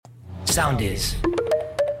Soundis.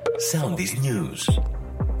 Soundis News.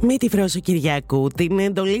 Με τη Φρόσο Κυριάκου, την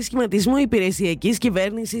εντολή σχηματισμού υπηρεσιακής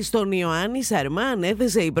κυβέρνησης στον Ιωάννη Σαρμά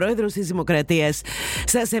ανέθεσε η πρόεδρος της Δημοκρατίας.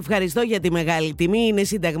 Σας ευχαριστώ για τη μεγάλη τιμή. Είναι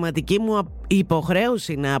συνταγματική μου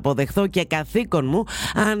υποχρέωση να αποδεχθώ και καθήκον μου,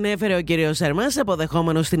 ανέφερε ο κ. Σαρμάς,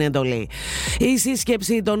 αποδεχόμενος την εντολή. Η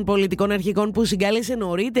σύσκεψη των πολιτικών αρχηγών που συγκάλεσε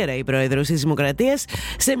νωρίτερα η πρόεδρος της Δημοκρατίας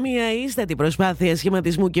σε μια ίστατη προσπάθεια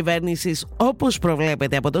σχηματισμού κυβέρνησης, όπως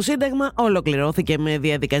προβλέπεται από το Σύνταγμα, ολοκληρώθηκε με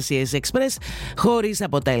διαδικασίες εξπρές χωρίς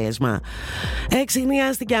αποτέλεσμα.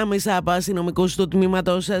 Εξηγνιάστηκε άμεσα από αστυνομικούς του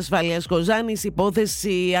Τμήματος Ασφάλειας Κοζάνης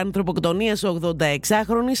υπόθεση ανθρωποκτονίας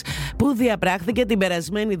 86χρονης που διαπράχθηκε την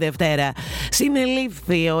περασμένη Δευτέρα.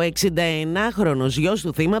 Συνελήφθη ο 61χρονος γιος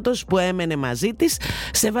του θύματος που έμενε μαζί της,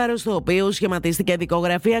 σε βάρος του οποίου σχηματίστηκε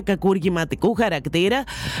δικογραφία κακουργηματικού χαρακτήρα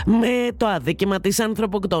με το αδίκημα της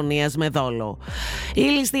ανθρωποκτονίας με δόλο. Η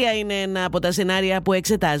ληστεία είναι ένα από τα σενάρια που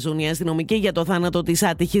εξετάζουν οι αστυνομικοί για το θάνατο της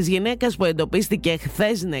άτυχης γυναίκας που εντοπίστηκε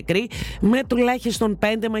χθες νεκρή με τουλάχιστον 5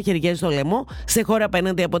 μαχαιριές στο λαιμό σε χώρα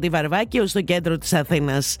απέναντι από τη Βαρβάκιο στο κέντρο της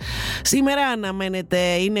Αθήνας. Σήμερα αναμένεται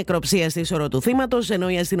η νεκροψία στη σωρό του θύματος, ενώ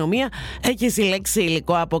η αστυνομία έχει συλλέξει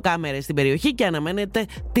υλικό από κάμερες στην περιοχή και αναμένεται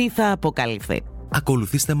τι θα αποκαλυφθεί.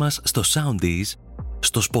 Ακολουθήστε μας στο Soundis,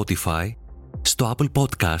 στο Spotify, στο Apple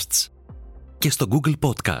Podcasts και στο Google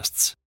Podcasts.